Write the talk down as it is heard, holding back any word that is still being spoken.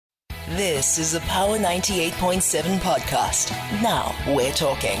This is a Power 98.7 podcast. Now we're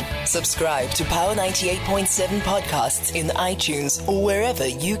talking. Subscribe to Power 98.7 podcasts in iTunes or wherever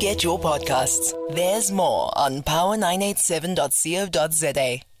you get your podcasts. There's more on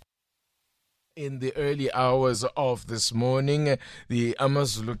power987.co.za. In the early hours of this morning, the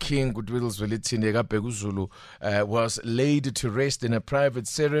AmaZulu King Goodwill Zwelithini Zulu was laid to rest in a private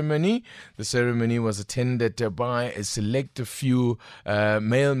ceremony. The ceremony was attended by a select few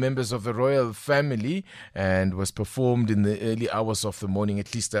male members of the royal family and was performed in the early hours of the morning.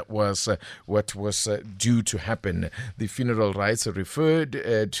 At least that was what was due to happen. The funeral rites are referred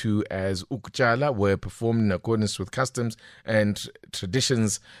to as Ukchala were performed in accordance with customs and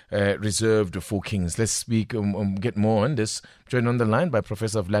traditions reserved for kings. Let's speak, get more on this. Joined on the line by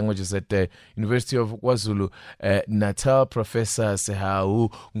Professor of Languages at the University of KwaZulu Natal, Professor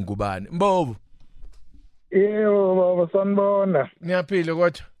Sehau Ngubane. Mbovu. Yebo, sanibona. Niyaphila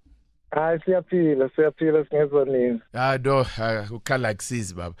kodwa? Hayi siyaphila singezwa nini. Ukhala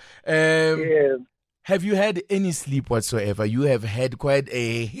akusizi baba. Yes. Have you had any sleep whatsoever? You have had quite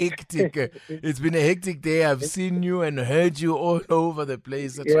a hectic, it's been a hectic day. I've seen you and heard you all over the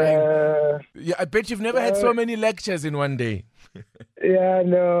place. Yeah, I bet you've never had so many lectures in one day. Yeah,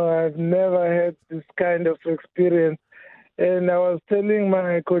 no, I've never had this kind of experience. And I was telling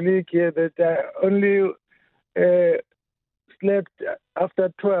my colleague here that I only slept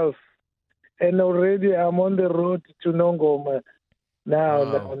after 12. And already I'm on the road to Nongoma.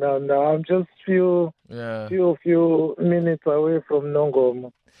 No. I'm just few minutes away from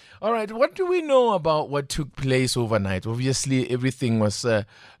Nongoma. All right. What do we know about what took place overnight? Obviously, everything was kept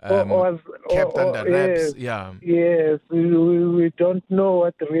under wraps. Yes. We don't know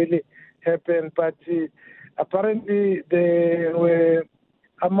what really happened, but apparently there were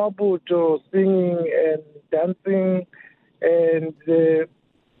Amabuto singing and dancing, and the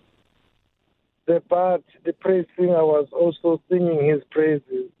praise singer was also singing his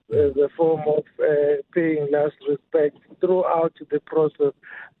praises as a form of paying last respect throughout the process.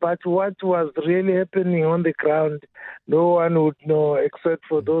 But what was really happening on the ground, no one would know except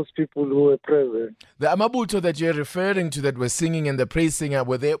for those people who were present. The Amabuto that you're referring to that were singing and the praise singer,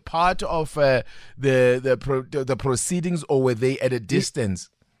 were they part of the proceedings, or were they at a distance?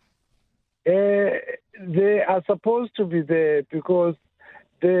 They are supposed to be there because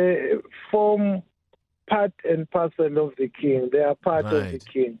they form part and parcel of the king. They are part of the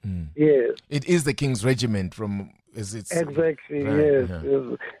king. Yes. It is the king's regiment exactly, right,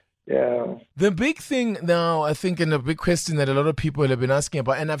 yes. Yeah. The big thing now, I think, and a big question that a lot of people have been asking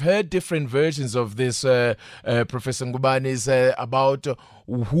about, and I've heard different versions of this, Professor Ngubane, is about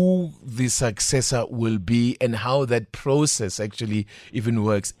who the successor will be and how that process actually even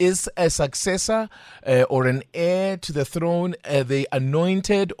works. Is a successor or an heir to the throne, are they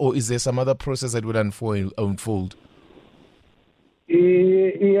anointed, or is there some other process that would unfold?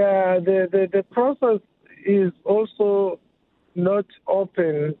 Yeah, the process is also not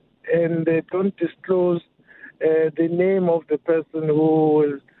open, and they don't disclose the name of the person who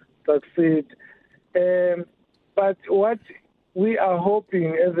will succeed. But what we are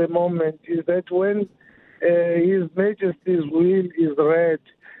hoping at the moment is that when His Majesty's will is read,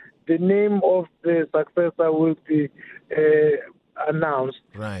 the name of the successor will be announced.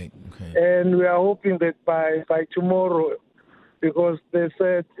 Right. Okay. And we are hoping that by tomorrow, because they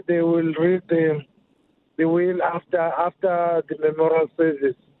said they will read the will after the memorial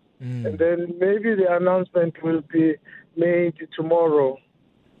service. And then maybe the announcement will be made tomorrow.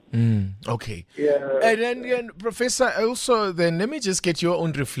 Okay. Yeah. And then, Professor, also then let me just get your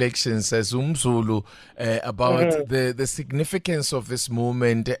own reflections as Zulu about the significance of this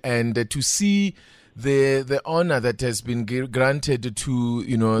moment, and to see the honor that has been granted to,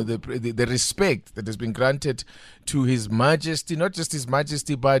 the respect that has been granted to His Majesty, not just His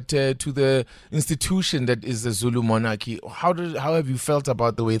Majesty, but to the institution that is the Zulu monarchy. How have you felt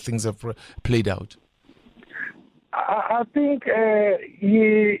about the way things have played out? I think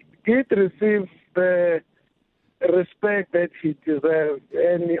he did receive the respect that he deserved,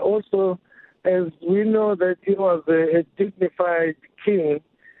 and he also, as we know, that he was a dignified king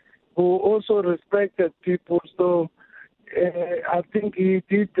who also respected people. So I think he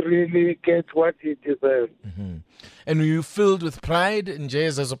did really get what he deserved. Mm-hmm. And were you filled with pride, Nje,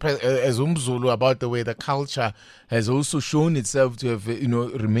 as Zulu, about the way the culture has also shown itself to have,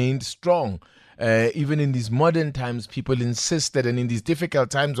 remained strong? Even in these modern times, people insisted, and in these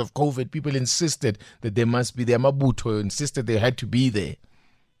difficult times of COVID, people insisted that there must be, the Mabuto insisted they had to be there.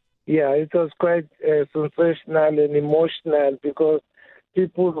 Yeah, it was quite sensational and emotional because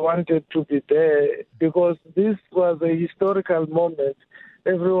people wanted to be there, because this was a historical moment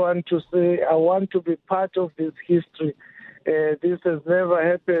everyone to say, I want to be part of this history. This has never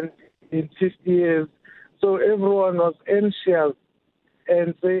happened in 50 years. So everyone was anxious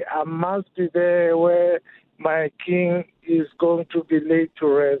and say, I must be there where my king is going to be laid to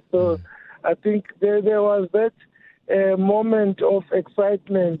rest. So I think there was that moment of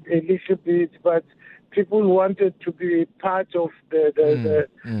excitement a little bit, but people wanted to be part of the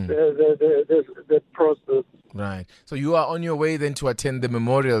process. Right. So you are on your way then to attend the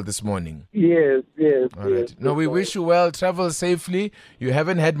memorial this morning? Yes. All right. Yes, no, we wish you well. Travel safely. You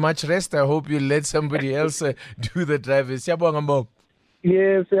haven't had much rest. I hope you let somebody else do the driving.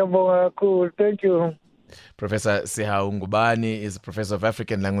 Yes, cool. Thank you. Professor Sihau Ngubane is a professor of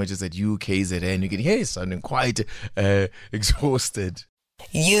African languages at UKZN. You can hear he's sounding quite exhausted.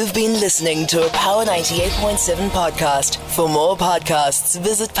 You've been listening to a Power 98.7 podcast. For more podcasts,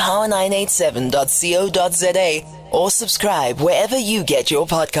 visit power987.co.za or subscribe wherever you get your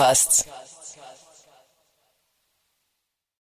podcasts.